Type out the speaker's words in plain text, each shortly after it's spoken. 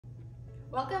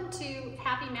Welcome to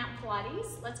Happy Mat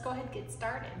Pilates. Let's go ahead and get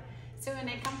started. So in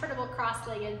a comfortable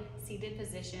cross-legged seated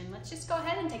position, let's just go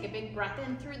ahead and take a big breath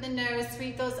in through the nose,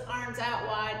 sweep those arms out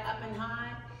wide, up and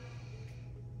high.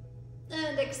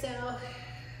 And exhale.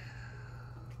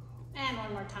 And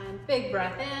one more time, big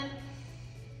breath in.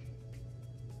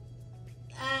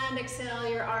 And exhale,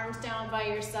 your arms down by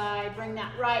your side. Bring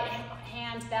that right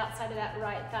hand to the outside of that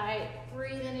right thigh.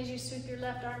 Breathe in as you sweep your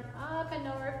left arm up and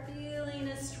over, feeling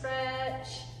a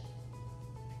stretch.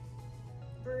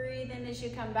 Breathe in as you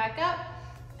come back up.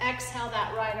 Exhale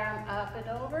that right arm up and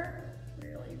over.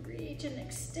 Really reach and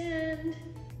extend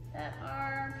that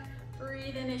arm.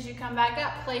 Breathe in as you come back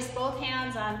up. Place both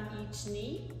hands on each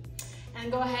knee.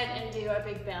 And go ahead and do a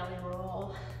big belly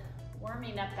roll,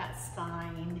 warming up that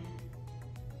spine.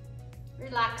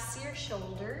 Relax your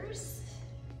shoulders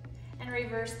and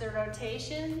reverse the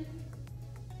rotation.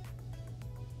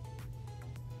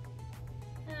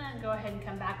 And go ahead and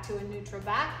come back to a neutral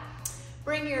back.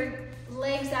 Bring your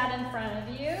legs out in front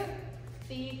of you,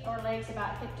 feet or legs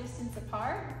about hip distance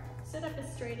apart. Sit up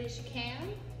as straight as you can.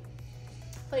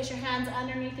 Place your hands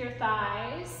underneath your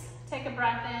thighs. Take a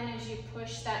breath in as you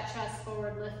push that chest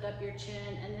forward, lift up your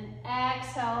chin, and then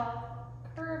exhale,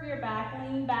 curve your back,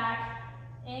 lean back,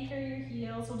 anchor your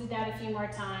heels. We'll do that a few more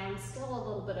times. Still a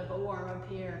little bit of a warm up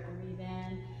here. Breathe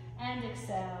in and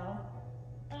exhale.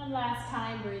 And last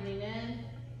time, breathing in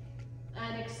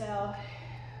and exhale.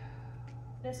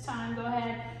 This time, go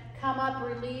ahead, come up,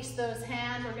 release those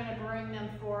hands. We're gonna bring them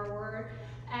forward.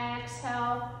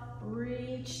 Exhale,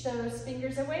 reach those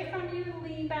fingers away from you.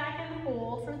 Lean back and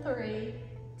hold for 3,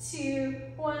 2,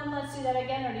 1. Let's do that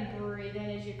again. Ready, breathe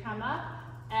in as you come up.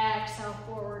 Exhale,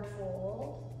 forward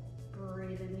fold.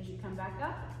 Breathe in as you come back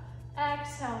up.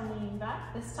 Exhale, lean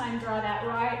back. This time, draw that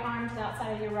right arm to the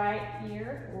outside of your right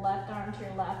ear, left arm to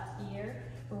your left ear.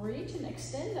 Reach and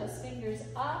extend those fingers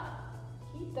up.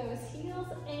 Keep those heels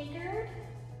anchored.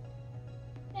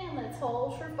 And let's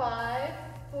hold for 5,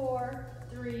 4,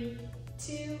 3,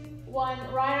 2,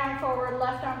 1. Right arm forward,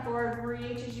 left arm forward.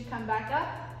 Reach as you come back up.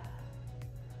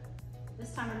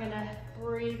 This time we're gonna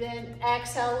breathe in,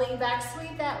 exhale, lean back,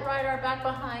 sweep that right arm back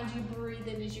behind you. Breathe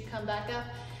in as you come back up.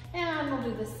 And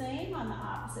we'll do the same on the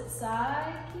opposite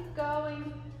side. Keep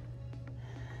going.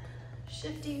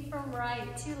 Shifting from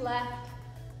right to left.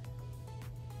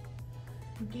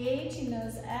 Engaging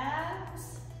those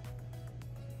abs.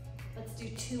 Let's do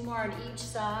 2 more on each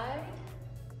side.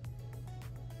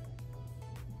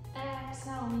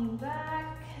 Exhale, lean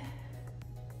back.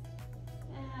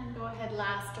 And go ahead,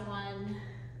 last one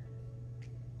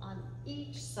on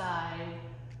each side.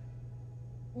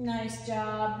 Nice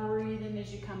job. Breathe in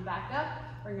as you come back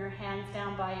up. Bring your hands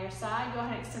down by your side. Go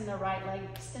ahead and extend the right leg,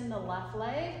 extend the left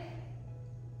leg.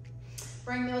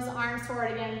 Bring those arms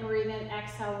forward again. Breathe in,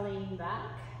 exhale, lean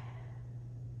back.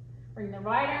 Bring the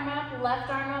right arm up, left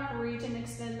arm up. Reach and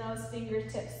extend those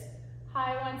fingertips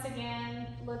high once again.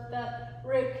 Lift the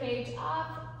rib cage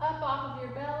up off of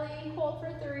your belly. Hold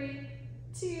for 3,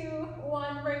 2,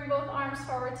 1. Bring both arms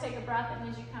forward. Take a breath in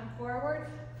as you come forward.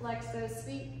 Flex those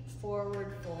feet,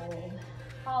 forward fold.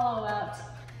 Hollow out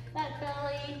that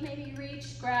belly. Maybe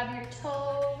reach, grab your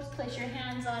toes. Place your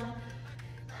hands on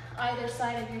either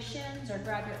side of your shins or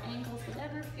grab your ankles,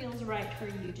 whatever feels right for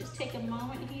you. Just take a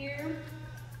moment here.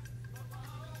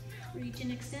 Reach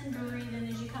and extend, breathe in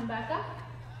as you come back up.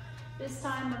 This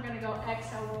time we're gonna go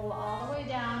exhale, roll all the way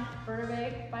down,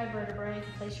 vertebrae by vertebrae. You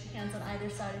can place your hands on either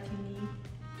side if you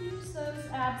need. Use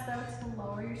those abs though to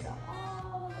lower yourself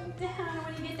all the way down.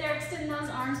 When you get there, extend those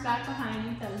arms back behind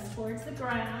you, thumbs towards the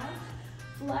ground.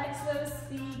 Flex those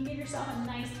feet, give yourself a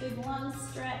nice big long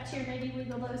stretch here. Maybe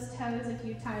wiggle those toes a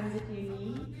few times if you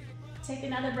need. Take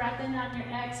another breath in on your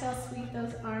exhale, sweep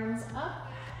those arms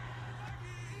up.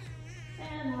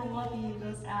 And roll up, use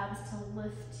those abs to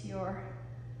lift your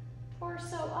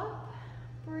torso up.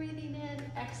 Breathing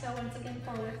in, exhale once again,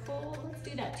 forward fold. Let's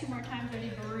do that 2 more times.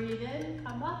 Ready, breathe in,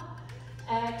 come up.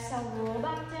 Exhale, roll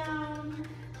back down.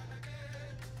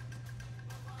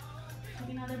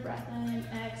 Take another breath in,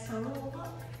 exhale, roll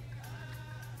up.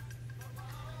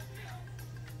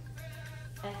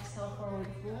 Exhale, forward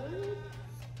fold.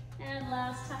 And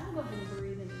last time, go ahead and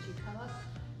breathe in as you come up.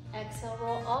 Exhale,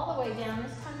 roll all the way down.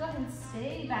 This time, go ahead and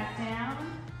stay back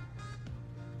down.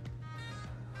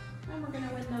 And we're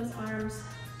gonna win those arms,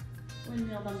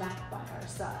 windmill them back by our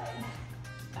side.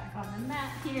 Back on the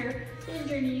mat here. Bend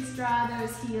your knees, draw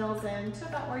those heels in to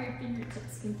about where your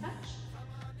fingertips can touch.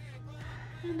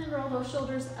 And then roll those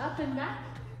shoulders up and back.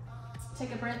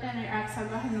 Take a breath in and exhale.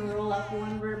 Go ahead and roll up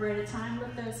 1 vertebra at a time.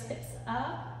 Lift those hips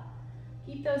up.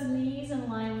 Keep those knees in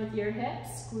line with your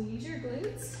hips. Squeeze your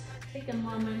glutes. Take a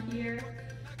moment here,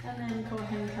 and then go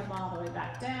ahead and come all the way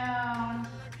back down.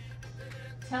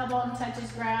 Tailbone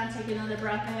touches ground, take another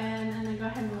breath in, and then go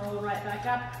ahead and roll right back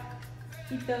up.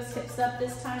 Keep those hips up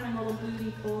this time in little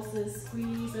booty pulses.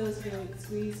 Squeeze those glutes,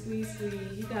 squeeze, squeeze,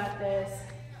 squeeze. You got this.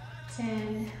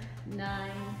 10,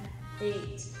 9,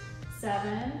 8,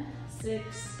 7,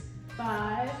 6,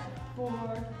 5,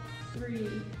 4,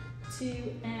 3,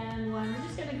 2, and 1. We're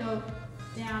just gonna go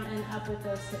down and up with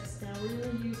those hips now.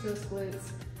 Really use those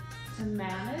glutes to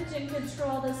manage and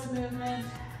control this movement.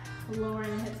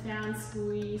 Lowering the hips down,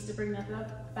 squeeze to bring them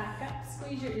up, back up.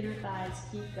 Squeeze your inner thighs,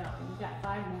 keep going. You've got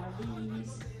 5 more of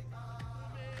these.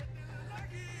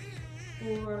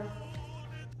 4,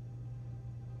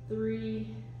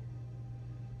 3,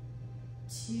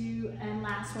 2, and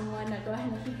last one. Now go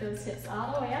ahead and keep those hips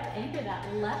all the way up. Anchor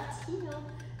that left heel,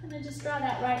 and then just draw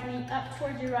that right knee up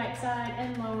towards your right side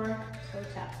and lower toe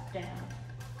tap down.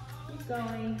 Keep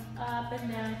going up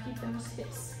and down. Keep those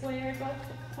hips square. Go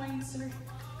points or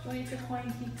joints or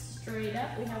point feet straight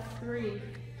up. We have 3,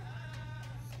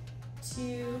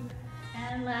 2,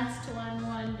 and last one.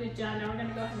 1. Good job. Now we're going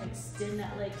to go ahead and extend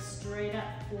that leg straight up,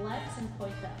 flex, and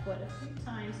point that foot a few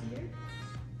times here.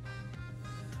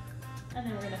 And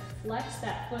then we're going to flex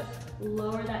that foot,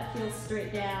 lower that heel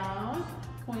straight down,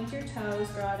 point your toes,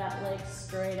 draw that leg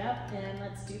straight up, and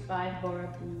let's do 5 more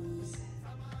of these.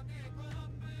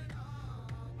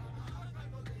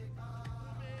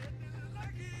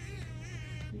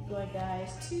 Keep going,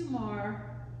 guys. 2 more.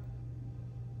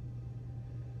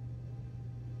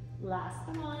 Last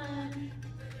one.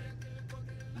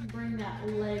 Bring that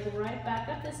leg right back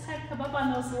up. This time, come up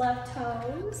on those left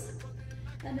toes.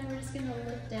 And then we're just gonna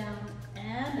lift down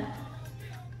and up,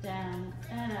 down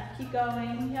and up. Keep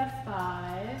going. We have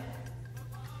 5,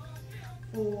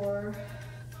 4,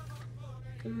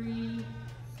 3,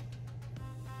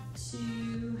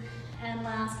 2, and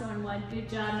last one. 1. Good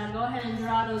job. Now go ahead and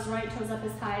draw those right toes up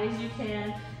as high as you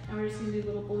can. And we're just gonna do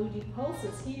little booty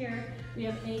pulses here. We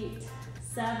have 8,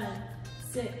 7,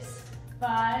 6,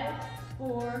 5,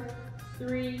 4,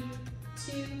 3,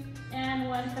 2, and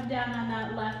 1. Come down on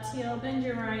that left heel, bend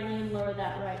your right knee and lower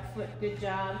that right foot. Good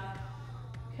job.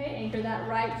 Okay, anchor that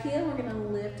right heel. We're gonna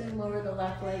lift and lower the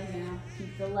left leg now.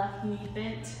 Keep the left knee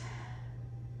bent.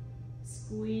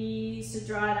 Squeeze to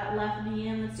draw that left knee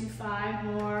in. Let's do 5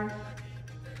 more.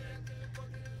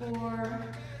 4,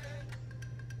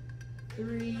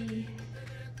 3,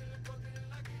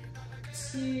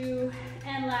 2,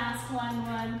 and last one.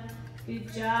 1.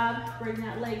 Good job. Bring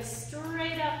that leg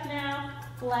straight up now.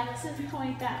 Flex and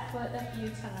point that foot a few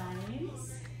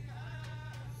times.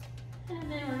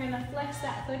 And then we're going to flex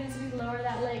that foot as we lower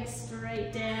that leg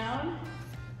straight down.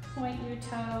 Point your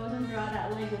toes and draw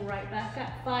that leg right back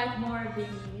up. 5 more of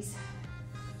these.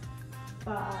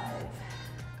 5,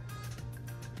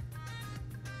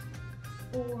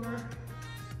 4,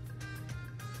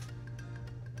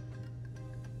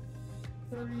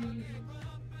 3,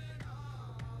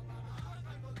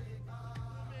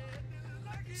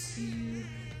 2,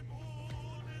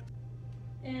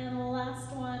 and the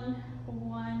last one.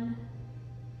 1.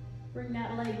 Bring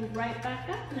that leg right back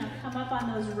up. Now come up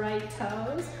on those right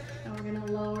toes, and we're gonna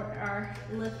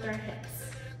lift our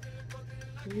hips.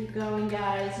 Keep going,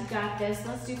 guys. You got this.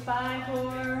 Let's do 5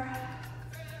 more.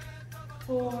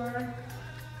 4,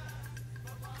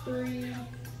 3,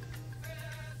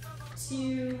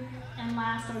 2, and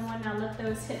last one. Now lift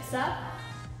those hips up.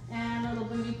 And little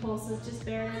booty pulses, just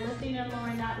barely lifting and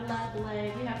lowering that left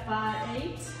leg. We have 5,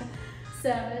 8,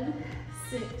 7,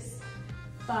 6,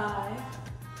 5,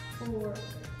 4,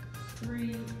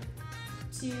 3,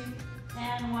 2,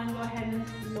 and 1. Go ahead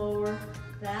and lower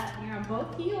that. You're on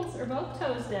both heels or both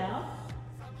toes now.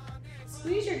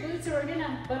 Squeeze your glutes, so we're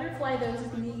gonna butterfly those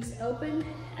knees open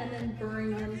and then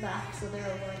bring them back so they're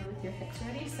aligned with your hips.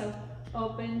 Ready? So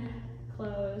open,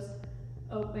 close,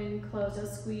 open, close. So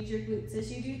squeeze your glutes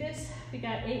as you do this. We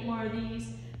got 8 more of these.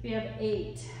 We have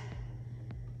 8,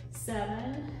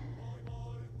 7,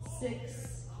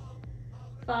 6,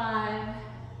 5,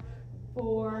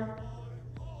 4,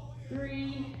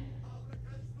 3,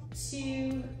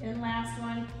 2, and last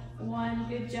one. 1.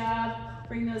 Good job.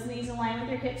 Bring those knees in line with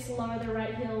your hips. Lower the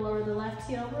right heel, lower the left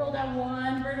heel. Roll down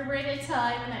 1 vertebrae at a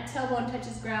time, and that tailbone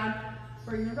touches ground.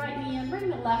 Bring the right knee in, bring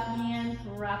the left knee in.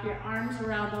 Wrap your arms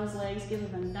around those legs. Give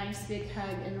them a nice big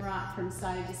hug and rock from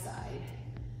side to side.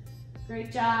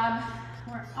 Great job.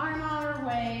 We're on our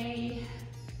way.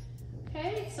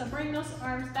 Okay, so bring those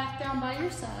arms back down by your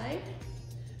side.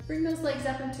 Bring those legs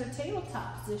up into a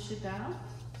tabletop position now.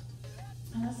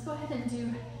 And let's go ahead and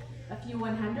do a few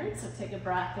 100s. So take a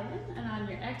breath in, and on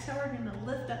your exhale, we're gonna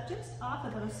lift up just off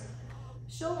of those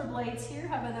shoulder blades here.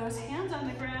 Hover those hands on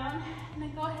the ground, and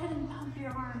then go ahead and pump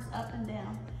your arms up and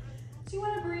down. So you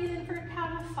want to breathe in for a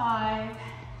count of 5,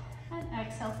 and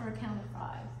exhale for a count of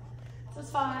 5. So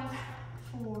it's 5,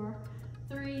 4,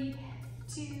 3,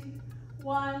 2,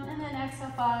 1, and then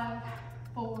exhale 5,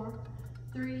 4,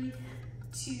 3,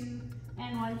 2,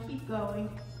 and 1. Keep going.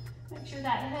 Make sure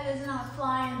that head is not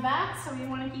flying back, so you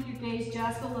want to keep your gaze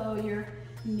just below your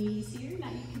knees here. Now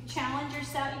you can challenge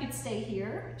yourself. You can stay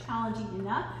here, challenging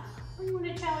enough. Or you want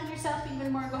to challenge yourself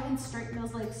even more, go ahead and straighten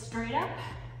those legs straight up,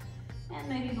 and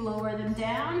maybe lower them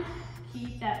down.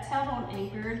 Keep that tailbone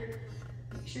anchored.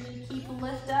 Make sure you keep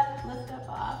lift up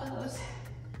off of those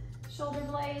shoulder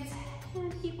blades,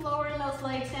 and keep lowering those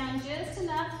legs down just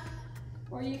enough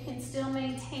where you can still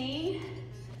maintain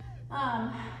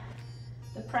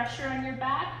the pressure on your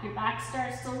back. Your back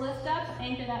starts to lift up.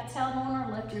 Anchor that tailbone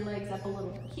or lift your legs up a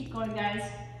little bit. Keep going, guys.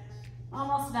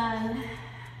 Almost done.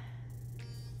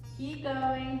 Keep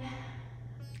going.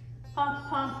 Pump,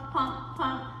 pump, pump,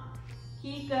 pump.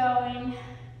 Keep going.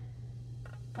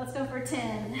 Let's go for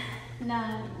 10,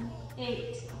 9,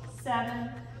 8, 7,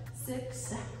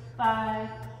 6, 5,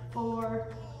 4,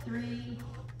 3,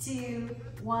 2,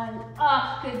 1.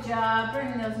 Oh, good job.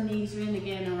 Bring those knees in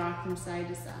again and rock them side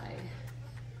to side.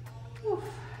 Whew.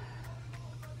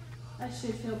 That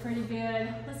should feel pretty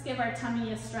good. Let's give our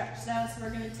tummy a stretch though. So we're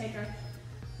going to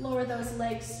lower those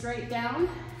legs straight down.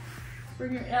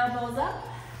 Bring your elbows up.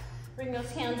 Bring those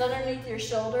hands underneath your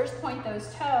shoulders. Point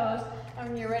those toes. And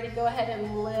when you're ready, go ahead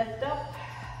and lift up.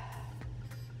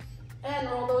 And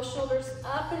roll those shoulders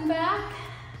up and back.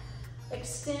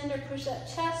 Extend or push that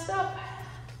chest up.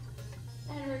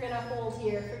 And we're going to hold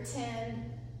here for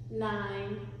 10,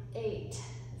 9, 8,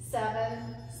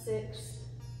 7, 6,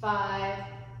 5,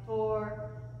 4,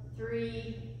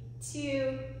 3,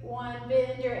 2, 1.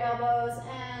 Bend your elbows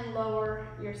and lower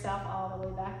yourself all the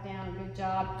way back down. Good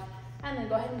job. And then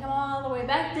go ahead and come all the way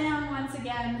back down once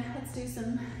again. Let's do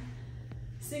some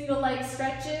single leg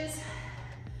stretches.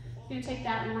 You're gonna take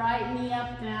that right knee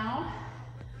up now.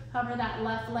 Hover that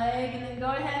left leg, and then go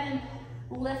ahead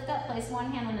and lift up. Place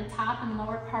one hand on the top and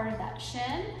lower part of that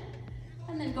shin.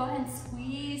 And then go ahead and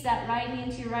squeeze that right knee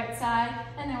into your right side,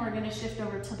 and then we're gonna shift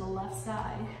over to the left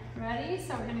side. Ready?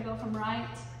 So we're gonna go from right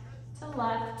to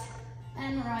left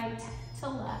and right to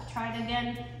left. Try it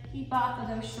again. Keep off of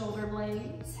those shoulder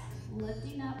blades.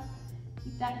 Lifting up.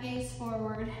 Keep that gaze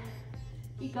forward.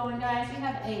 Keep going, guys. We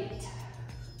have 8,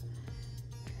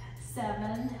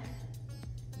 7,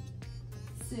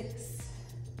 6,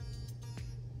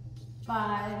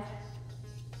 5,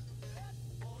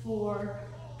 4,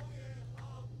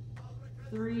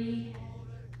 3,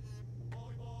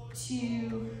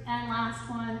 2, and last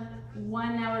one.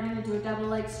 1. Now we're going to do a double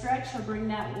leg stretch. So bring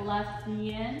that left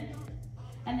knee in,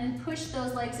 and then push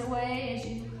those legs away as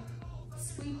you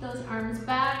sweep those arms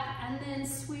back, and then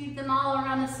sweep them all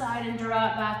around the side and draw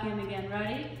it back in again.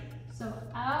 Ready? So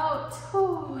out,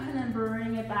 and then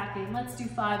bring it back in. Let's do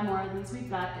 5 more of these. We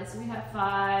got this. We have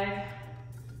 5,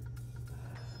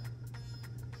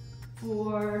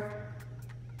 4,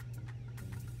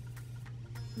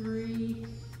 3,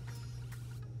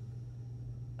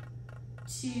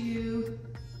 2,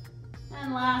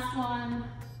 and last one,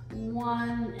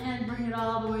 1, and bring it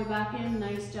all the way back in.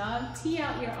 Nice job. Tee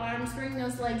out your arms, bring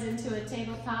those legs into a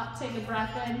tabletop. Take a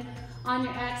breath in. On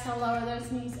your exhale, lower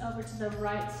those knees over to the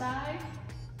right side.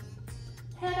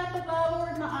 Head up above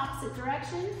or in the opposite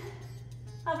direction.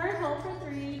 Hover and hold for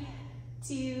 3,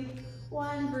 2,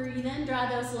 1. Breathe in, draw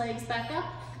those legs back up.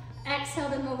 Exhale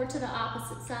them over to the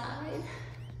opposite side.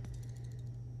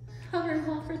 Hover and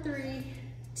hold for 3,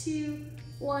 2,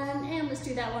 1, and let's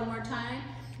do that one more time.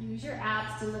 Use your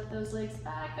abs to lift those legs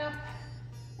back up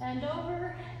and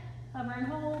over. Hover and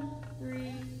hold.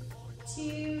 3,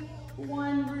 2,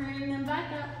 1. Bring them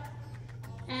back up.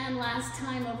 And last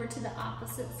time over to the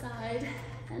opposite side.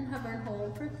 And hover and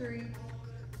hold for 3,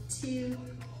 2,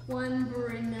 1.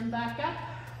 Bring them back up.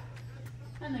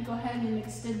 And then go ahead and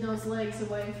extend those legs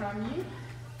away from you.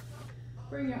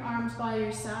 Bring your arms by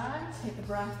your side. Take a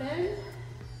breath in.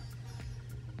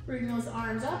 Bring those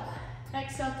arms up.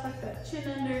 Exhale, tuck that chin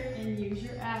under and use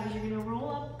your abs. You're gonna roll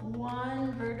up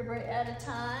 1 vertebrae at a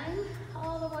time.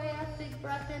 All the way up, big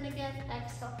breath in again.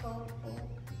 Exhale, forward, forward.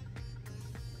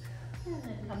 And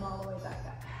then come all the way back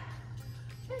up.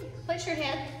 Okay, place your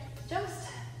hand just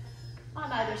on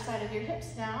either side of your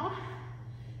hips now.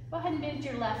 Go ahead and bend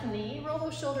your left knee. Roll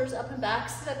those shoulders up and back.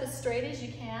 Sit up as straight as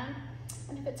you can.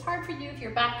 And if it's hard for you, if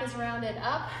your back is rounded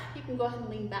up, you can go ahead and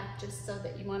lean back just so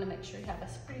that you wanna make sure you have a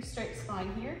pretty straight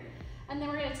spine here. And then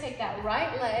we're gonna take that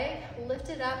right leg, lift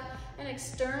it up, and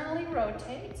externally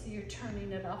rotate. So you're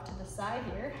turning it off to the side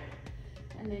here.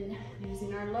 And then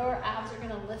using our lower abs, we're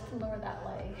gonna lift and lower that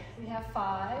leg. We have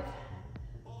 5,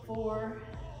 4,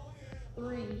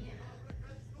 3,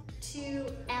 2,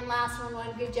 and last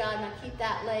one. Good job. Now keep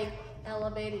that leg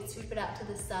elevated, sweep it out to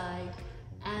the side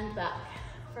and back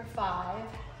for 5,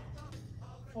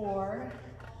 4,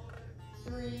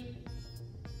 3,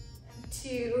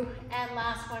 2, and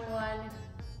last one.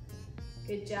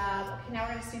 Good job. Okay, now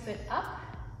we're gonna sweep it up,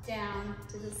 down,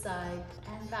 to the side,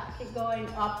 and back. Keep going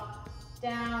up,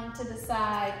 down, to the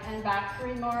side, and back.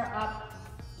 3 more, up,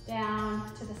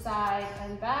 down, to the side,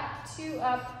 and back. 2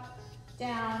 up,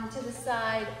 down, to the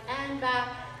side, and back,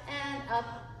 and up,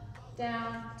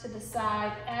 down, to the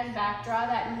side, and back. Draw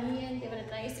that knee in, give it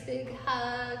a nice big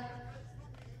hug,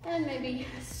 and maybe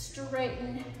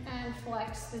straighten and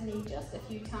flex the knee just a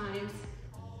few times.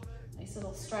 Nice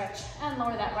little stretch, and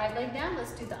lower that right leg down.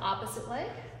 Let's do the opposite leg.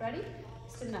 Ready?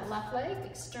 Extend that left leg,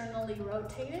 externally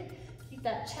rotate it. Keep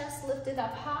that chest lifted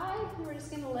up high. We're just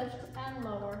gonna lift and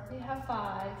lower. We have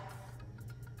 5,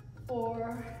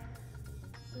 4,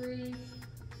 3,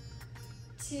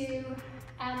 2,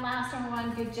 and last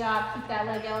one. Good job. Keep that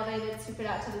leg elevated, sweep it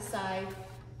out to the side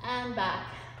and back.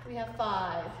 We have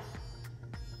 5,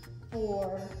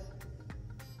 4,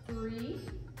 3,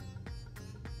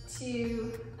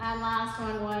 2, and last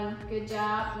one. Good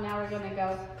job. Now we're gonna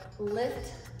go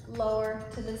lift, lower,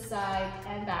 to the side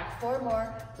and back. 4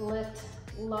 more. Lift,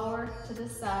 lower, to the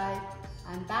side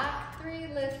and back. 3,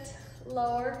 lift,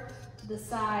 lower, to the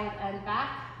side and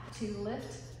back. 2,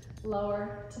 lift,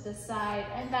 lower, to the side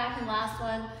and back. And last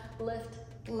one, lift,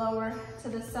 lower, to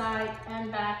the side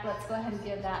and back. Let's go ahead and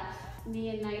give that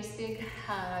knee a nice big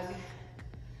hug.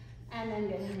 And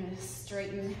then I'm gonna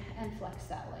straighten and flex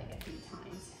that leg a few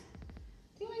times.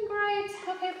 Doing great.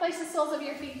 Okay, place the soles of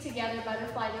your feet together,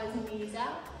 butterfly those knees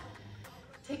out.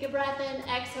 Take a breath in,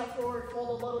 exhale forward, fold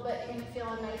a little bit. You're gonna feel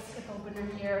a nice hip opener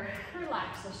here.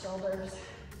 Relax the shoulders.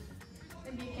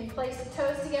 Maybe you can place the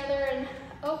toes together and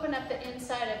open up the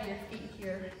inside of your feet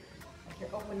here, like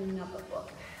you're opening up a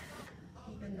book.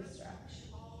 Keeping the stretch.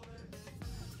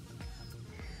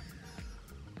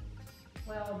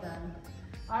 Well done.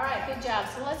 All right, good job.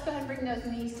 So let's go ahead and bring those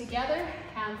knees together.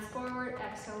 Hands forward,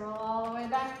 exhale, roll all the way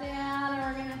back down. And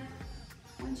we're gonna,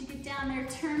 once you get down there,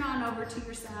 turn on over to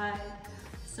your side.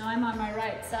 So I'm on my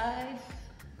right side.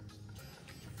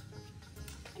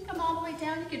 And come all the way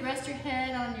down. You could rest your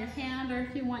head on your hand, or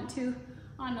if you want to,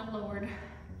 on a lowered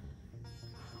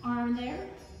arm there.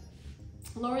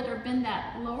 Lower or bend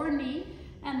that lower knee,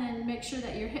 and then make sure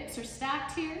that your hips are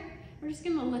stacked here. We're just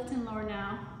gonna lift and lower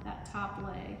now that top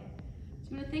leg.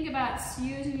 So you're gonna think about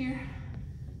using your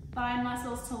thigh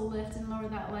muscles to lift and lower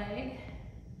that leg.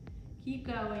 Keep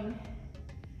going.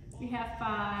 We have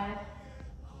 5,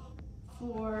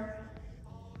 4,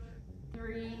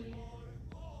 3,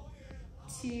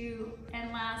 2,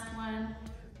 and last one.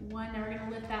 Now we're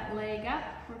gonna lift that leg up.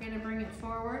 We're gonna bring it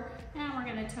forward, and we're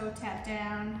gonna toe tap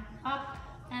down, up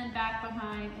and back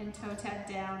behind, and toe tap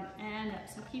down and up.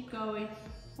 So keep going.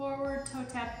 Forward, toe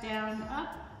tap down,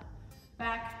 up,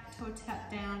 back, toe tap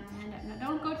down and up. Now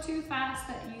don't go too fast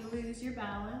that you lose your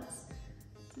balance.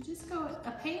 So just go at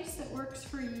a pace that works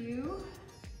for you.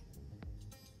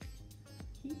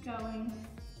 Keep going.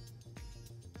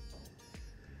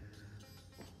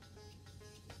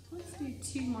 Let's do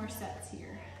 2 more sets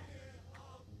here.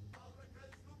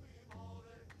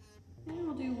 And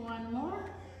we'll do 1 more.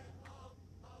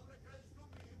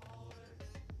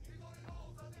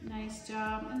 Nice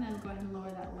job. And then go ahead and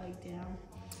lower that leg down.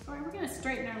 All right, we're gonna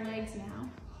straighten our legs now.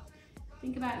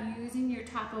 Think about using your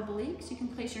top obliques. You can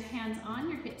place your hands on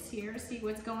your hips here to see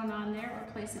what's going on there,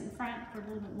 or place it in front for a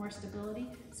little bit more stability.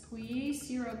 Squeeze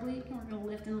your oblique, and we're gonna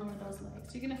lift and lower those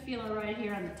legs. You're gonna feel it right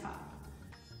here on the top.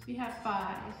 We have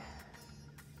 5,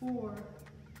 4,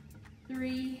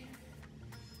 3,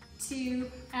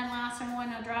 2, and last one.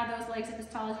 Now draw those legs up as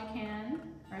tall as you can,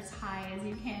 or as high as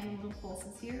you can. Little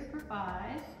pulses here for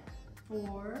 5,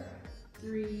 4,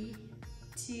 3,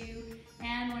 2,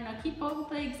 and 1. Now keep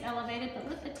both legs elevated, but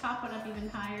lift the top one up even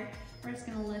higher. We're just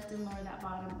gonna lift and lower that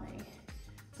bottom leg.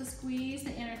 So squeeze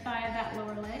the inner thigh of that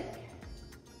lower leg.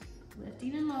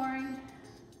 Lifting and lowering.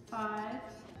 5,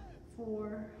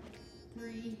 4,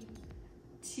 3,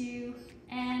 2,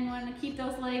 and 1. To keep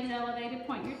those legs elevated,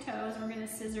 point your toes. We're gonna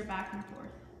scissor back and forth.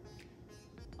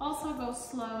 Also go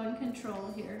slow and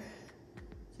controlled here.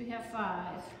 So we have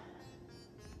 5,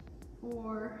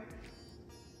 4,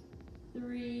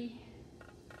 3,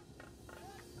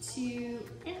 2,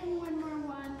 and 1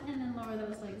 more, and then lower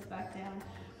those legs back down.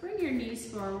 Bring your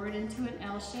knees forward into an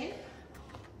L shape.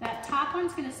 top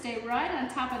one's gonna stay right on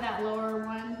top of that lower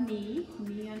one, knee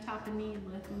on top of knee,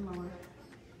 lift and lower.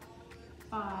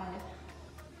 5,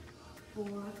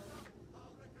 4,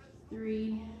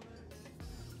 3,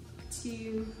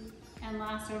 2, and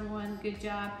last one, good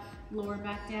job. Lower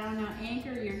back down. Now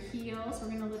anchor your heels. We're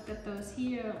gonna lift up those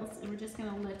heels and we're just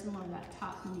gonna lift and lower that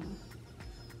top knee.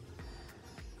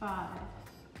 5,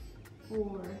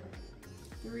 4,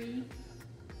 3,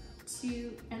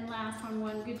 2, and last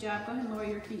one, good job. Go ahead and lower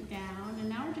your feet down. And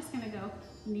now we're just gonna go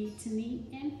knee to knee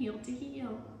and heel to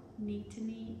heel. Knee to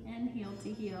knee and heel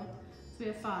to heel. So we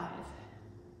have 5,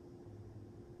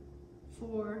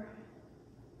 4,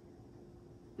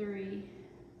 3,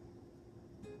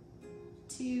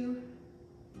 2,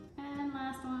 and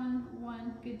last one,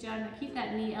 good job. Now keep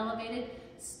that knee elevated,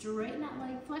 straighten that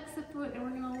leg, flex the foot, and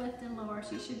we're gonna lift and lower.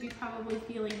 So you should be probably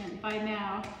feeling it by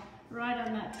now, right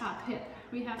on that top hip.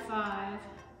 We have 5,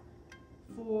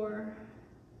 4,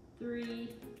 3,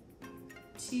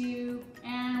 2,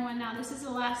 and 1. Now this is the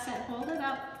last set, hold it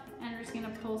up, and we're just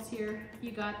gonna pulse here.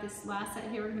 You got this last set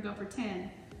here, we're gonna go for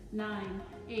 10, 9,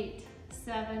 8,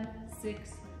 7,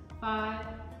 6, 5,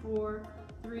 4,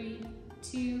 3,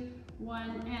 2, 1,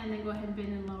 and then go ahead and bend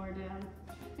and lower down.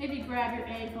 Maybe grab your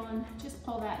ankle and just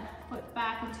pull that foot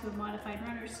back into a modified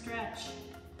runner stretch.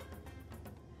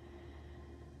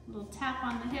 A little tap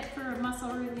on the hip for a muscle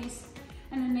release,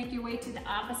 and then make your way to the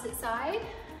opposite side.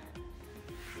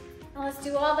 And let's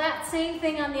do all that same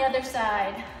thing on the other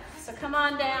side. So come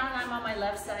on down, I'm on my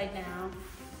left side now.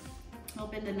 We'll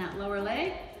bend in that lower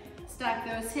leg, stack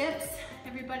those hips.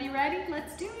 Everybody ready?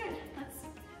 Let's do it. Let's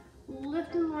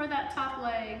lift and lower that top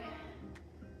leg.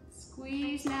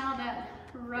 Squeeze now that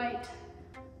right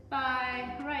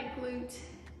thigh, right glute.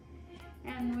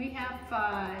 And we have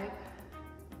 5,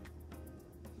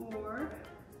 4,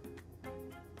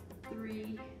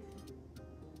 3,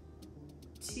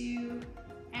 2,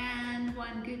 and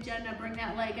 1. Good job. Now bring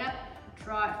that leg up,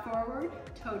 draw it forward,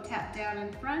 toe tap down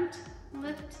in front,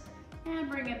 lift, and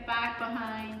bring it back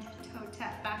behind, toe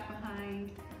tap back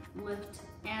behind, lift,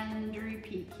 and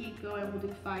repeat. Keep going. We'll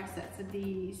do 5 sets of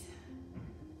these.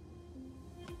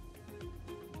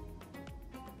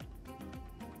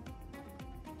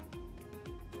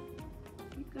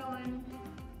 Keep going.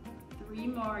 3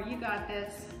 more. You got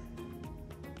this.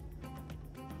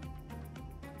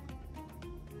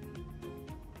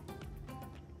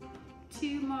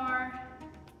 Two more.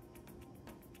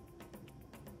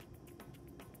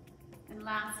 And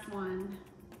last one.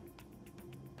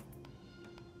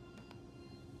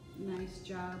 Nice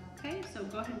job. Okay, so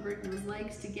go ahead and bring those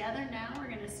legs together. Now we're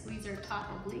going to squeeze our top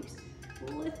obliques.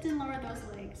 Lift and lower those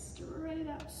legs straight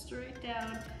up, straight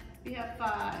down. We have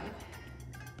 5,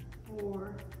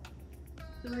 4,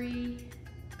 3,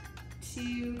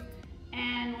 2,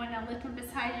 and 1. Now lift them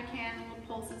as high as you can. Little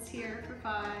pulses here for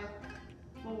 5,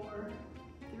 4,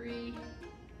 3,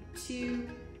 2,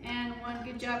 and 1.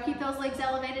 Good job. Keep those legs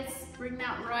elevated. Bring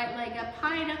that right leg up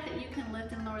high enough that you can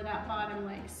lift and lower that bottom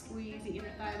leg. Squeeze the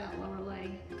inner thigh, that lower leg.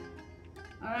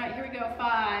 All right, here we go.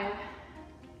 5,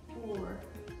 4,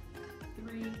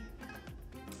 3,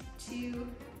 2,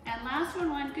 and last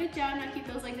one. Good job. Now keep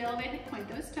those legs elevated. Point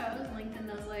those toes, lengthen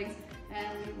those legs,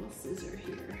 and we will scissor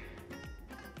here.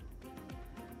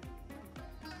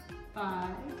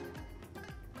 5,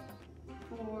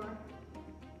 4,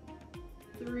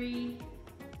 3,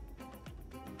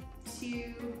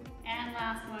 2, and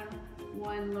last one.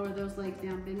 Lower those legs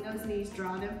down, bend those knees,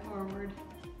 draw them forward.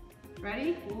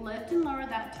 Ready? Lift and lower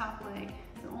that top leg.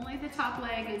 So only the top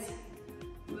leg is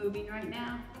moving right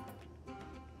now.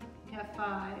 You have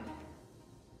 5,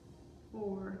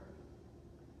 4,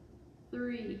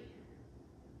 3,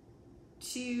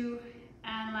 2,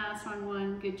 and last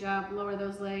one. Good job. Lower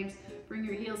those legs. Bring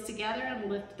your heels together and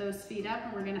lift those feet up,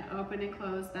 and we're going to open and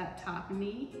close that top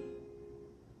knee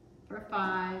for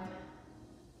 5,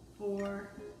 4,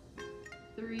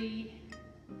 3,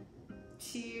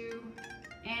 2,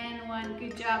 and 1.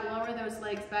 Good job. Lower those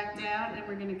legs back down, and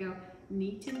we're going to go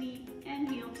knee to knee and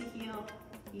heel to heel.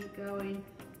 Keep going.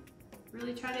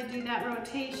 Really try to do that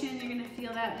rotation. You're going to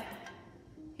feel that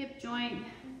hip joint.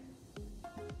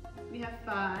 We have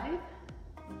 5,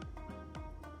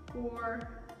 4,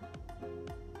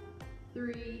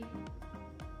 3,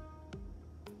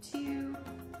 2,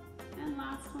 and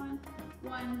last one.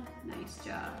 Nice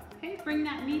job. Okay, bring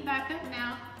that knee back up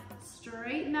now.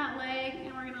 Straighten that leg,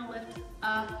 and we're gonna lift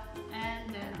up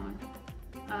and down,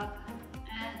 up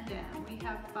and down. We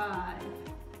have 5,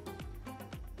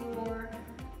 4,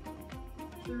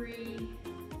 3,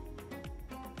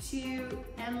 2,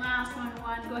 and last one.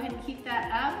 Go ahead and keep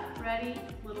that up. Ready?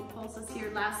 Little pulses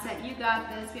here. Last set. You got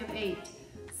this. We have 8,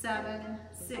 7,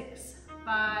 6,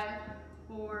 5,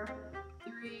 4,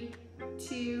 3,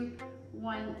 2,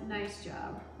 1. Nice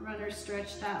job. Runner,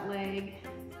 stretch that leg.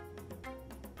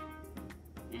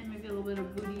 And maybe a little bit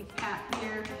of booty pat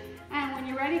here. And when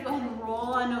you're ready, go ahead and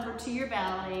roll on over to your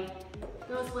belly.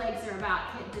 Those legs are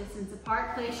about hip distance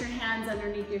apart. Place your hands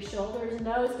underneath your shoulders,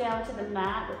 nose down to the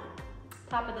mat,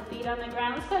 top of the feet on the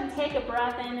ground. Let's go ahead and take a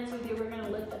breath in as we do. We're gonna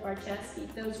lift up our chest.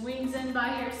 Keep those wings in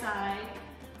by your side.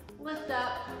 Lift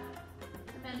up,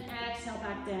 and then exhale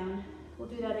back down. We'll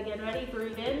do that again. Ready?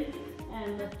 Breathe in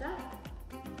and lift up.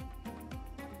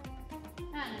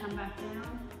 And come back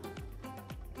down.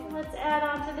 Okay, let's add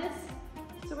on to this.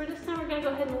 So this time we're gonna go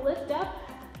ahead and lift up.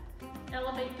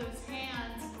 Elevate those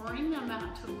hands, bring them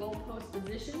out to a goalpost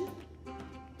position,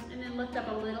 and then lift up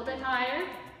a little bit higher.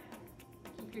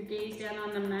 Keep your gaze down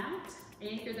on the mat,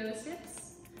 anchor those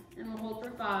hips, and we'll hold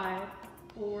for 5,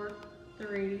 4,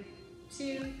 3,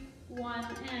 2, 1,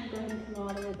 and go ahead and come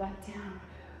all the way back down.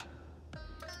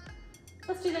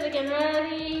 Let's do that again.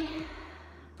 Ready?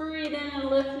 Breathe in and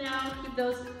lift now. Keep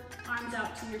those arms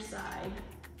out to your side.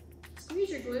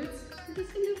 Squeeze your glutes. We're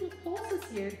just gonna do little pulses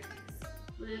here.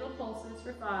 Little pulses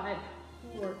for 5,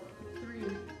 4,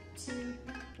 3, 2,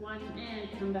 1,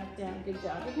 and come back down. Good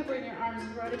job. You can bring your arms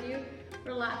in front of you.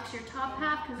 Relax your top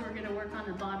half because we're gonna work on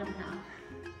the bottom half.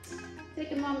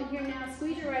 Take a moment here now.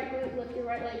 Squeeze your right glute, lift your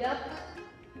right leg up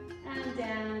and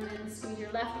down, and squeeze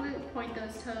your left glute, point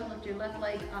those toes, lift your left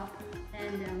leg up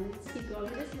and down. Let's keep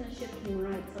going. We're just gonna shift from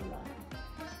right to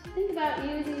left. Think about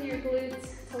using your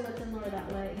glutes to lift and lower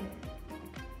that leg.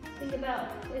 Think about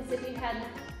as if you had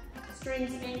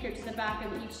strings anchored to the back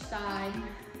of each side,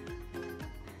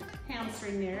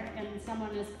 hamstring there, and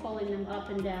someone is pulling them up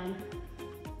and down.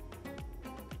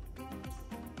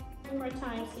 2 more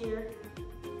times here.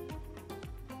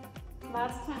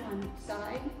 Last time on each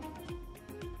side.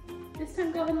 This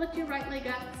time go ahead and lift your right leg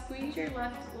up, squeeze your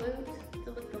left glute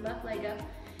to lift the left leg up,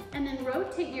 and then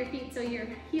rotate your feet so your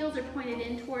heels are pointed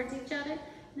in towards each other.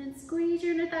 And then squeeze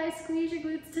your inner thighs, squeeze your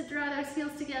glutes to draw those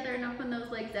heels together and open those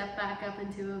legs up back up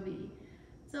into a V.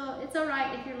 So it's all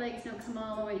right if your legs don't come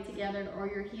all the way together or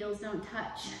your heels don't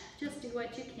touch. Just do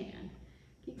what you can.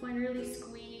 Keep going, really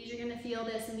squeeze. You're gonna feel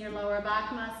this in your lower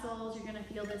back muscles. You're gonna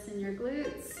feel this in your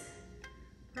glutes.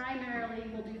 Primarily,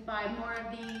 we'll do 5 more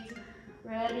of these.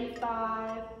 Ready?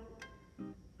 5,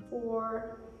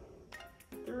 4,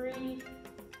 3,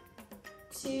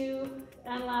 2,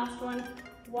 and last one.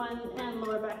 1, and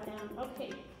lower back down.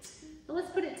 Okay, so let's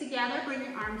put it together. Bring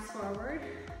your arms forward.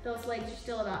 Those legs are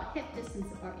still about hip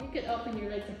distance apart. You could open your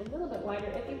legs up a little bit wider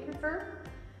if you prefer.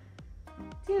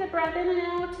 Take a breath in and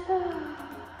out.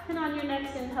 And on your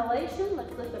next inhalation,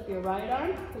 let's lift up your right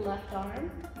arm,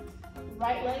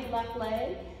 right leg, left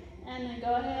leg, and then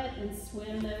go ahead and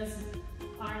swim those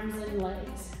arms and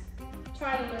legs.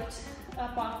 Try to lift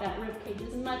up off that rib cage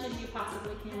as much as you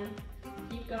possibly can.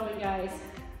 Keep going, guys.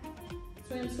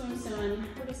 Swim, swim, swim.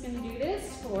 We're just gonna do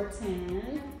this for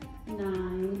 10,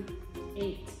 9,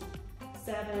 8,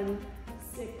 7,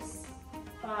 6,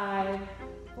 5,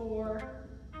 4,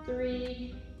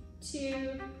 3,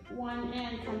 2, 1,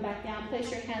 and come back down.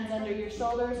 Place your hands under your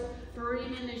shoulders.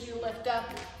 Breathe in as you lift up.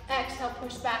 Exhale,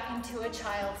 push back into a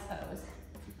child's pose.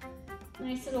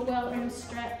 Nice little well-earned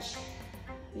stretch.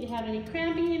 If you have any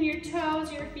cramping in your toes,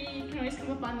 your feet, you can always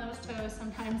come up on those toes.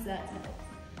 Sometimes that helps.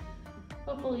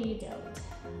 Hopefully you don't.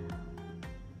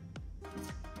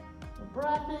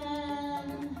 Breath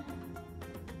in.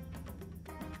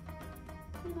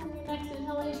 And on your next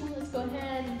inhalation, let's go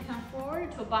ahead and come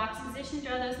forward to a box position.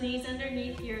 Draw those knees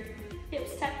underneath your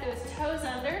hips, tuck those toes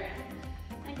under.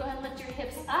 And go ahead and lift your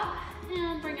hips up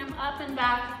and bring them up and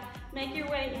back. Make your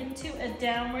way into a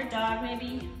downward dog.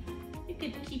 Maybe you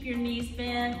could keep your knees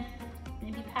bent.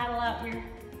 Maybe paddle out your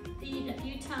feet a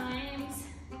few times.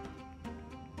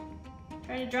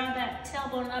 Try to draw that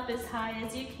tailbone up as high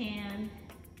as you can.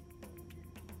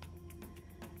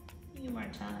 A few more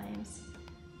times.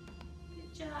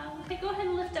 Good job. Okay, go ahead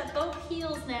and lift up both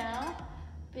heels now.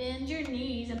 Bend your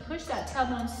knees and push that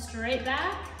tailbone straight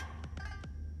back.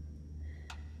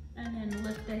 And then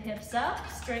lift the hips up,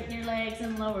 straighten your legs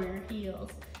and lower your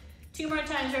heels. 2 more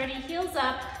times, ready? Heels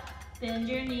up, bend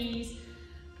your knees,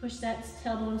 push that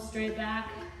tailbone straight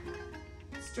back.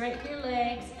 Straighten your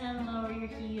legs and lower your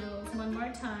heels. 1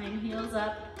 more time, heels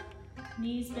up,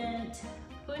 knees bent,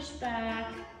 push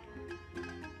back,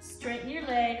 straighten your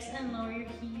legs and lower your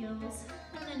heels.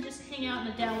 And then just hang out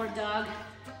in a downward dog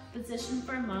position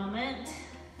for a moment.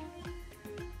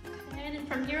 And then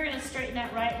from here, we're gonna straighten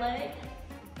that right leg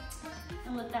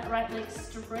and lift that right leg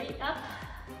straight up.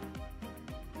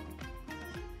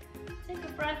 Take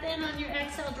a breath in. On your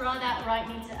exhale, draw that right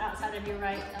knee to the outside of your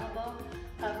right elbow.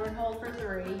 Hover and hold for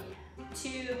 3,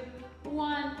 2,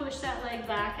 1. Push that leg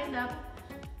back and up.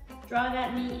 Draw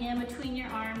that knee in between your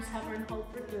arms. Hover and hold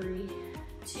for 3,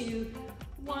 2,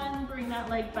 1. Bring that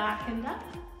leg back and up.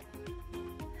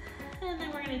 And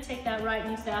then we're gonna take that right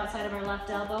knee to the outside of our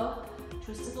left elbow.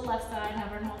 Twist to the left side.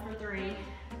 Hover and hold for 3,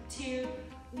 2,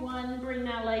 1. Bring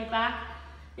that leg back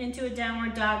into a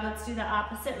downward dog. Let's do the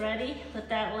opposite. Ready? Lift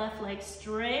that left leg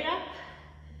straight up.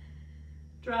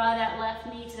 Draw that left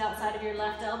knee to the outside of your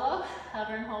left elbow.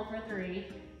 Hover and hold for 3,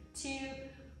 2,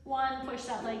 1. Push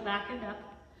that leg back and up.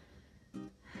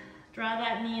 Draw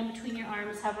that knee in between your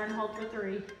arms. Hover and hold for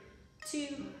 3,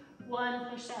 2, 1.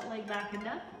 Push that leg back and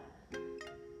up.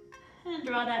 And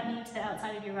draw that knee to the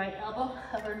outside of your right elbow.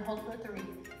 Hover and hold for 3,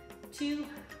 2,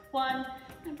 1.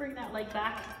 And bring that leg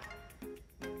back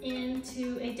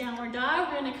into a downward dog.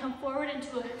 We're gonna come forward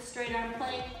into a straight arm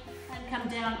plank and come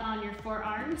down on your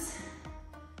forearms.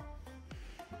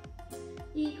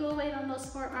 Equal weight on those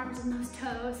forearms and those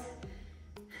toes.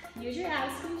 Use your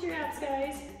abs,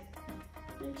 guys.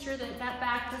 Make sure that that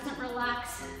back doesn't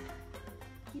relax.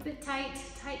 Keep it tight,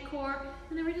 tight core.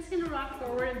 And then we're just gonna rock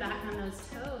forward and back on those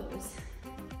toes.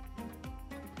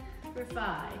 For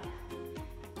 5,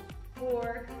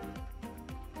 4,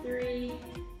 3,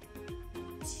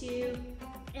 2,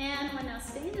 and 1. Now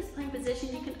stay in this plank position.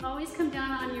 You can always come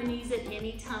down on your knees at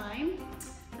any time.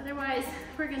 Otherwise,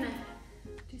 we're gonna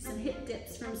do some hip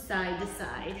dips from side to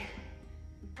side.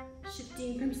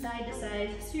 Shifting from side to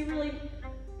side. So you're really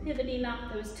pivoting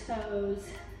off those toes.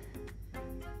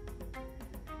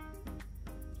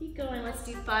 Keep going, let's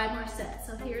do 5 more sets.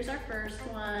 So here's our first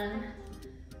one.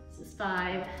 This is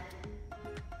 5,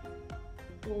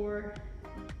 4,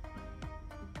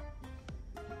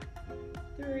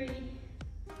 3,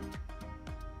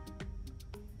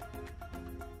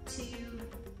 2,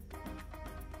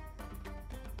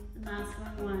 and last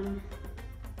one.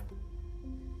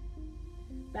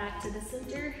 Back to the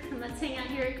center, and let's hang out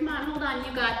here. Come on, hold on,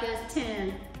 you got this.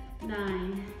 10,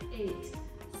 9, 8,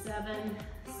 7,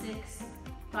 6,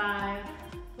 5,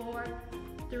 4,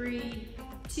 3,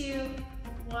 2,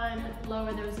 1.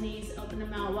 Lower those knees, open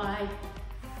them out wide,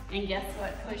 and guess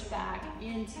what? Push back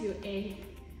into a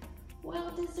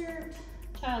well-deserved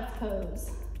child's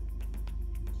pose.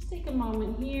 Just take a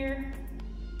moment here,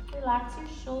 relax your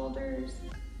shoulders.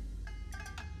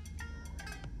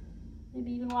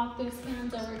 Maybe even walk those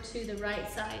hands over to the right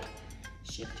side.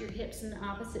 Shift your hips in the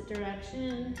opposite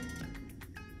direction.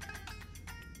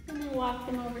 And then walk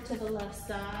them over to the left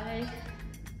side.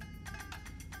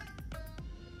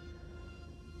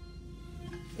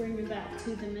 Bring them back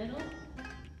to the middle.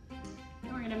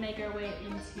 And we're gonna make our way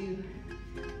into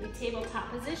a tabletop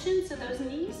position. So those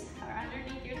knees are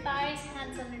underneath your thighs,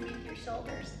 hands underneath your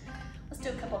shoulders. Let's do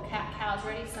a couple cat-cows.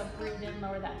 Ready? So breathe in,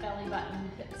 lower that belly button,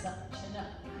 hips up, chin up.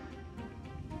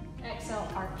 Exhale,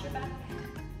 arch your back.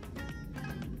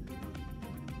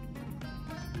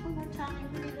 One more time,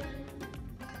 breathe in.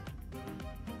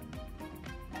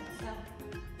 Exhale.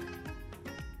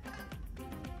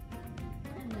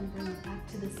 And then bring it back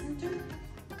to the center.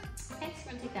 Okay, so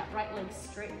we're gonna take that right leg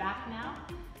straight back now.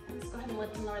 And let's go ahead and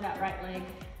lift and lower that right leg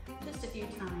just a few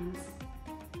times.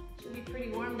 Should be pretty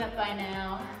warmed up by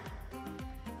now.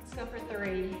 Let's go for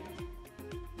 3,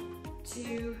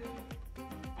 2,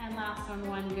 and last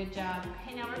one. Good job.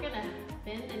 Okay, now we're gonna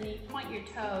bend the knee, point your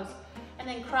toes, and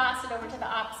then cross it over to the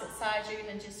opposite side. You're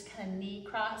gonna just kind of knee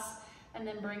cross, and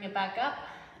then bring it back up,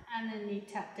 and then knee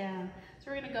tap down. So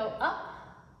we're gonna go up,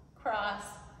 cross,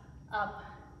 up,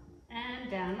 and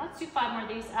down. Let's do 5 more of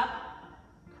these. Up,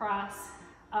 cross,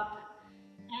 up,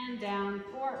 and down.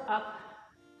 4, up,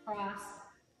 cross,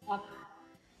 up,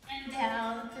 and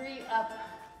down. 3, up,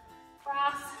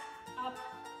 cross, up,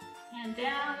 and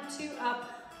down. 2,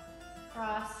 up,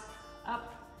 cross,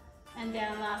 up, and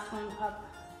down. Last one, up,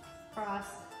 cross,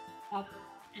 up,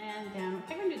 and down.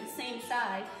 Okay, we're gonna do the same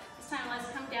side. This time, let's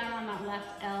come down on that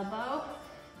left elbow,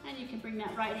 and you can bring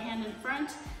that right hand in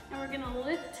front, and we're gonna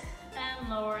lift and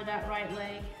lower that right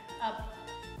leg up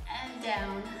and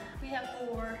down. We have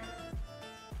 4,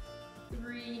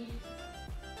 3,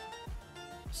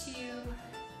 2,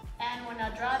 and 1. Now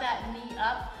draw that knee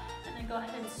up, and then go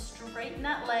ahead and straighten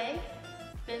that leg,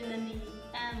 bend the knee,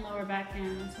 and lower back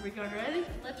down. So we're going ready,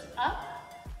 lift up,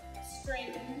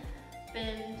 straighten,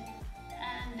 bend,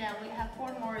 and now we have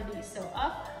 4 more of these. So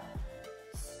up,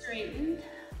 straighten,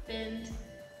 bend,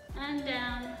 and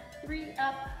down. 3,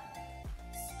 up,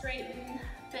 straighten,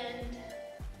 bend,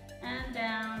 and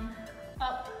down.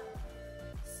 Up,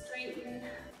 straighten,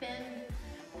 bend,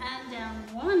 and down.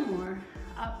 1 more.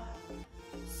 Up,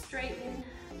 straighten,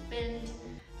 bend,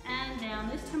 and down.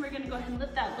 This time we're gonna go ahead and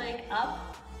lift that leg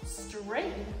up,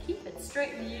 straighten, keep it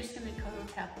straight, and you're just gonna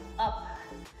toe tap up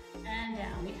and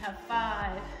down. We have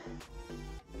 5,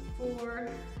 4,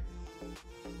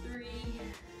 3,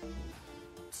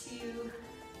 2,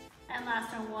 and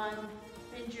last one,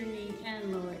 bend your knee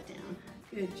and lower it down.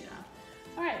 Good job.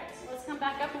 All right, so let's come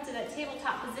back up into that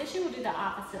tabletop position. We'll do the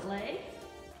opposite leg.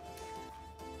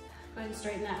 Go ahead and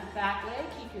straighten that back leg.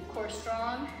 Keep your core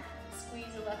strong.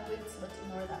 Squeeze the left glutes, lift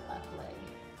and lower that left leg.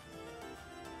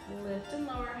 Lift and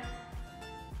lower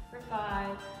for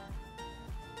 5,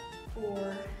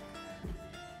 4,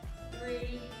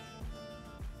 3,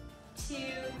 2,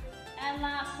 and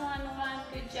last one.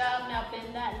 Good job. Now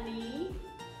bend that knee.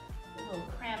 A little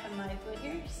cramp in my foot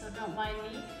here, so don't mind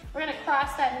me. We're gonna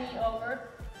cross that knee over,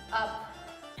 up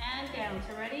and down.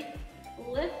 So ready?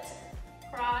 Lift,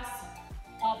 cross,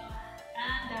 up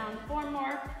and down. 4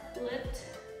 more. Lift,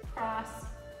 cross,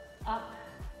 up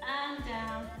and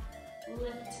down.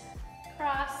 Lift,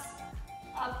 cross,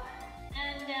 up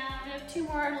and down. We have 2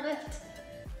 more. Lift,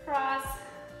 cross,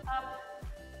 up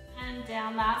and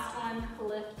down. Last one.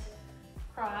 Lift,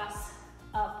 cross,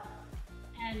 up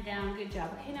and down. Good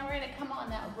job. Okay, now we're gonna come on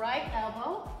that right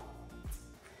elbow.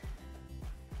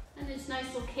 And this nice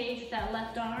little cage with that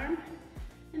left arm.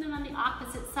 And then on the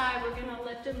opposite side, we're gonna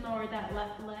lift and lower that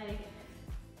left leg.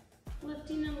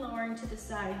 Lifting and lowering to the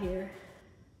side here.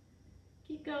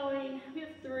 Keep going. We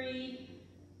have 3,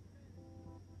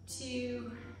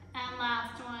 2, and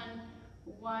last one.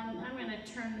 1. I'm gonna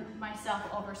turn myself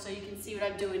over so you can see what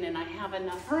I'm doing, and I have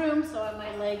enough room so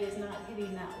my leg is not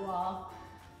hitting that wall.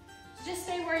 So just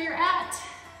stay where you're at,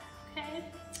 okay?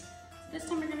 So this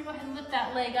time we're gonna go ahead and lift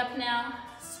that leg up now.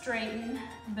 Straighten,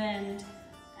 bend,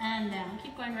 and down.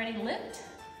 Keep going, ready, lift,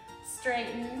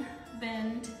 straighten,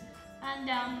 bend, and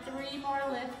down. 3 more,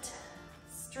 lift,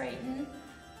 straighten,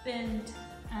 bend,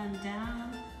 and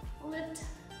down. Lift,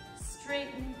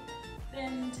 straighten,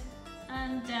 bend,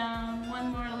 and down.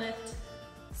 1 more, lift,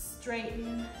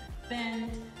 straighten,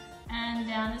 bend, and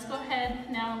down. Just go ahead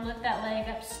now, lift that leg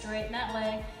up, straighten that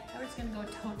leg. Now we're just gonna go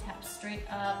toe tap straight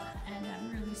up and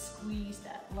then really squeeze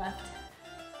that left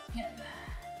hip.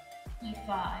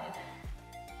 5,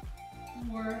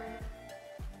 4,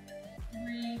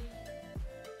 3,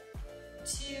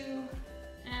 2,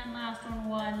 and last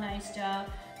one. Nice job.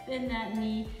 Bend that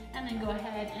knee and then go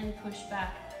ahead and push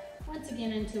back once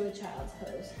again into a child's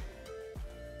pose.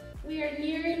 We are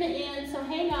nearing the end, so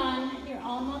hang on, you're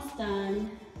almost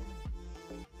done.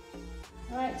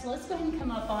 All right, so let's go ahead and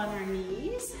come up on our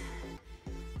knees.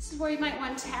 This is where you might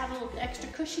want to have a little extra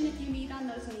cushion if you need on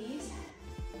those knees.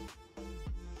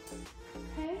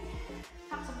 Okay,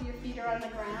 tops of your feet are on the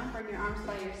ground, bring your arms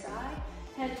by your side,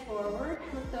 head forward,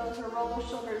 lift those or roll those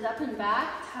shoulders up and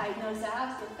back, tighten those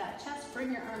abs, lift that chest,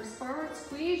 bring your arms forward,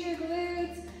 squeeze your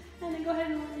glutes, and then go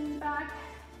ahead and lean back.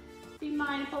 Be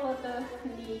mindful of the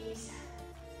knees.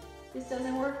 This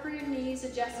doesn't work for your knees,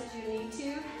 adjust as you need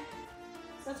to.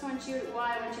 So that's why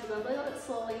I want you to go a little bit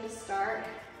slowly to start.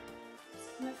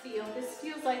 Just gonna feel, this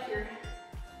feels like you're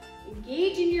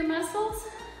engaging your muscles,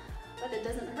 but it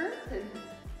doesn't hurt, and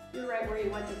you're right where you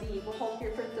want to be. We'll hold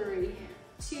here for 3,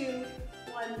 2,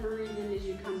 1, breathe in as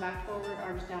you come back forward,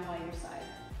 arms down by your side.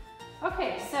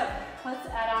 Okay, so let's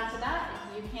add on to that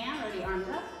if you can. Ready, arms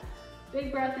up.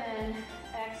 Big breath in,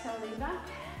 exhale, lean back.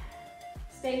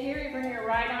 Stay here, you bring your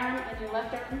right arm and your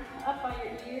left arm up by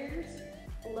your ears.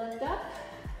 Lift up.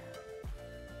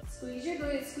 Squeeze your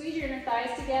glutes, squeeze your inner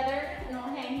thighs together, and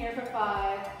we'll hang here for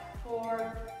 5,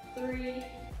 4, 3,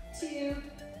 2,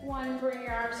 1. Bring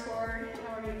your arms forward, and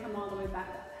we're gonna come all the way back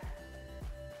up.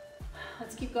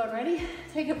 Let's keep going, ready?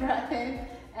 Take a breath in,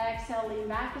 exhale, lean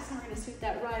back. This time we're gonna sweep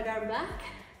that right arm back.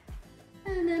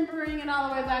 And then bring it all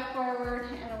the way back forward,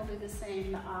 and we'll do the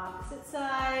same the opposite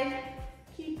side.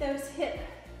 Keep those hip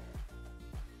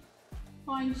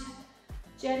points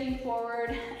jetting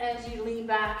forward as you lean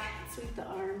back. Sweep the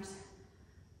arms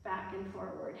back and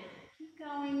forward. Keep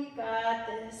going, you got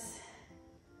this.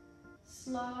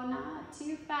 Slow, not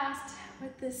too fast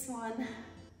with this one.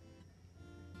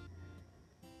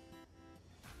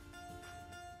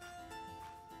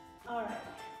 All right.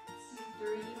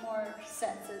 3 more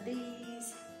sets of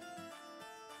these.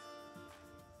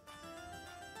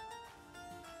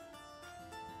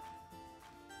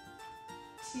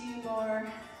 Two more.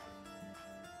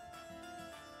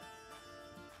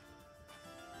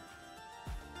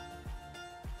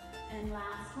 And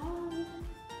last one.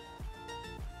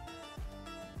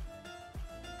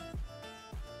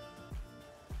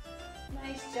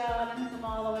 Nice job. And come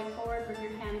all the way forward. Bring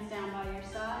your hands down by your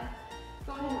side.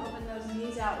 Go ahead and open those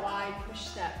knees out wide. Push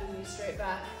that knee straight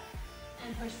back.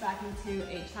 And push back into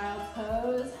a child's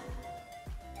pose.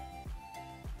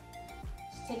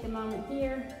 Just take a moment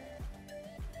here.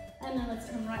 And then let's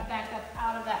come right back up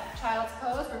out of that child's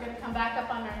pose. We're gonna come back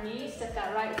up on our knees, step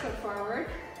that right foot forward.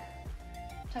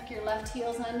 Tuck your left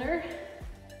heels under.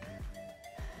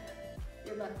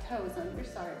 Your left toes under,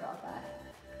 sorry about that.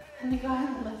 And then go ahead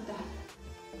and lift up.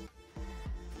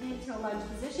 Into a lunge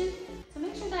position. So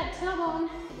make sure that tailbone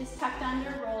is tucked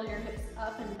under, roll your hips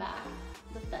up and back.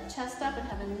 Lift that chest up and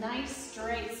have a nice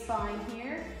straight spine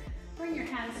here. Bring your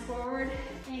hands forward,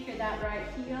 anchor that right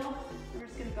heel. We're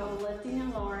just gonna go lifting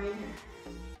and lowering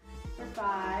for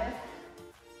 5,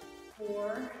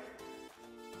 4,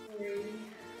 3,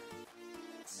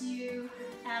 2,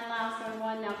 and last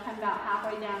one. Now come about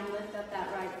halfway down, lift up that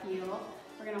right heel.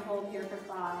 We're gonna hold here for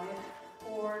 5,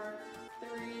 4,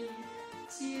 3,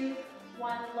 2,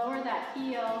 1. Lower that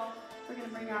heel. We're gonna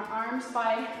bring our arms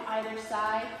by either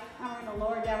side, and we're gonna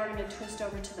lower down. We're gonna twist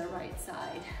over to the right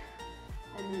side,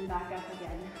 and then back up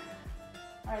again.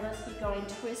 All right, let's keep going,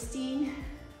 twisting,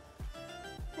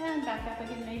 and back up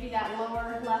again. Maybe that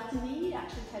lower left knee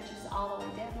actually touches all the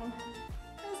way down.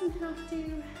 Doesn't have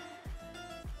to.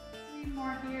 3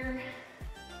 more here.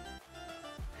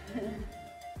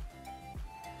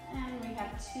 And we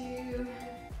have 2.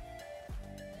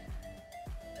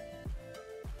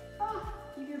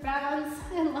 Keep your balance,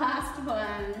 and last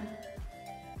one.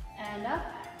 And up,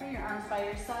 bring your arms by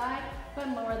your side. Go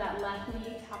ahead and lower that left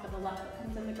knee, top of the left foot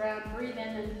comes in the ground. Breathe in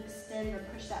and extend or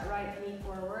push that right knee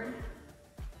forward.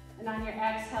 And on your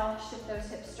exhale, shift those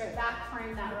hips straight back,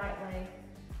 frame that right leg.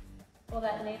 Pull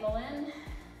that navel in.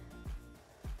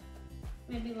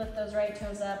 Maybe lift those right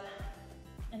toes up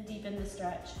and deepen the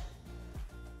stretch.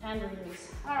 And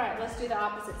release. All right, let's do the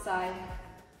opposite side.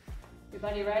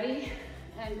 Everybody ready?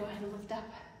 And go ahead and lift up.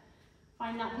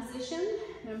 Find that position.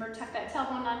 Remember, tuck that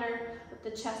tailbone under, lift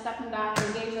the chest up and back,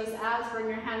 engage those abs, bring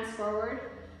your hands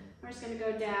forward. We're just gonna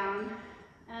go down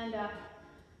and up.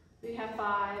 We have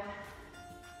 5,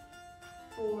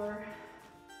 4,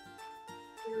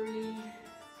 3,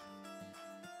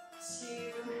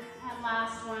 2, and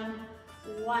last one.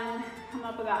 1, come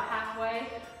up about halfway,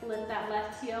 lift that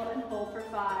left heel and hold for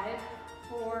 5,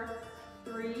 4,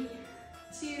 3,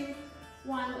 2,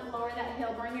 1, lower that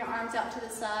heel, bring your arms out to the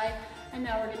side, and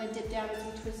now we're gonna dip down as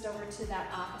we twist over to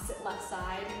that opposite left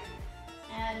side,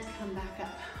 and come back up.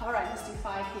 All right, let's do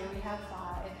 5 here. We have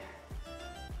 5,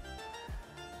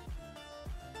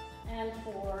 and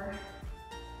 4,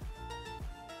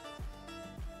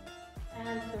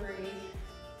 and 3,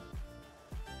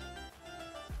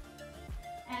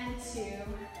 and 2,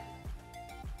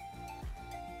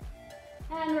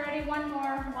 and ready, 1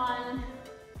 more, 1.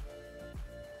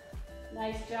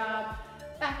 Nice job.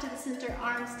 Back to the center,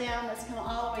 arms down. Let's come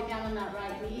all the way down on that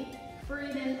right knee.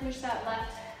 Breathe in, push that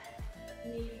left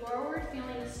knee forward,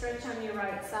 feeling the stretch on your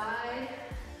right side.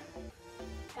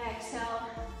 Exhale,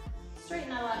 straighten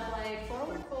that left leg,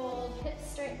 forward fold,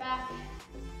 hips straight back.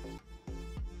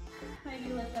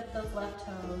 Maybe lift up those left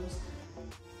toes.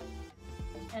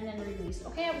 And then release.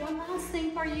 Okay, I have one last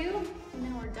thing for you, and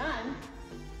then we're done.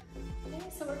 Okay,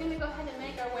 so we're gonna go ahead and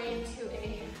make our way into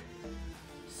a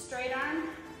straight arm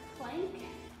plank.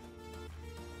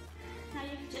 Now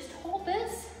you can just hold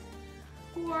this,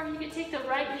 or you can take the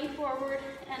right knee forward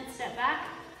and step back,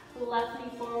 left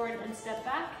knee forward and step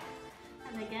back,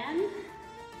 and again,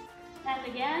 and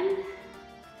again.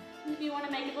 And if you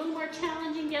wanna make it a little more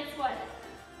challenging, guess what?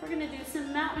 We're gonna do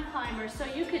some mountain climbers. So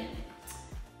you could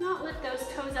not lift those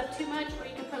toes up too much, or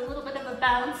you can put a little bit of a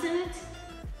bounce in it.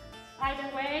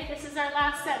 Either way, this is our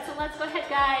last set, so let's go ahead,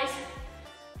 guys.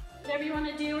 Whatever you want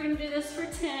to do, we're going to do this for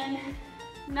 10,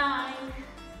 9,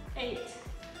 8,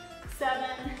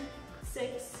 7,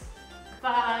 6,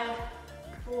 5,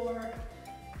 4,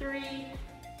 3,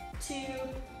 2,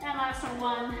 and last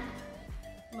one.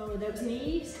 Lower those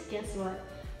knees. Guess what?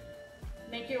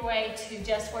 Make your way to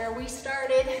just where we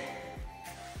started,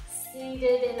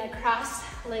 seated in a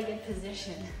cross-legged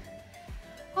position.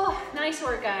 Oh, nice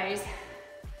work, guys.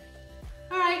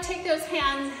 All right, take those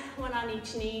hands, one on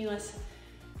each knee. Let's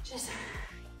just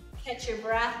catch your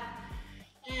breath.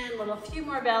 And a few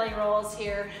more belly rolls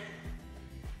here.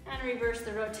 And reverse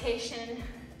the rotation.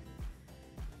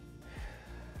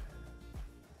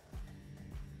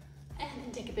 And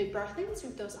then take a big breath in,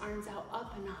 sweep those arms out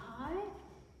up and high.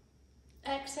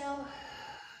 Exhale.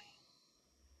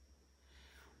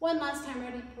 One last time,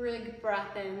 ready, big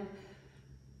breath in.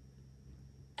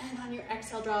 And on your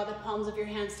exhale, draw the palms of your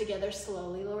hands together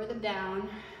slowly, lower them down.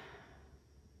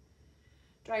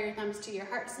 Draw your thumbs to your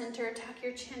heart center, tuck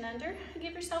your chin under.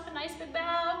 Give yourself a nice big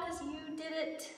bow because you did it.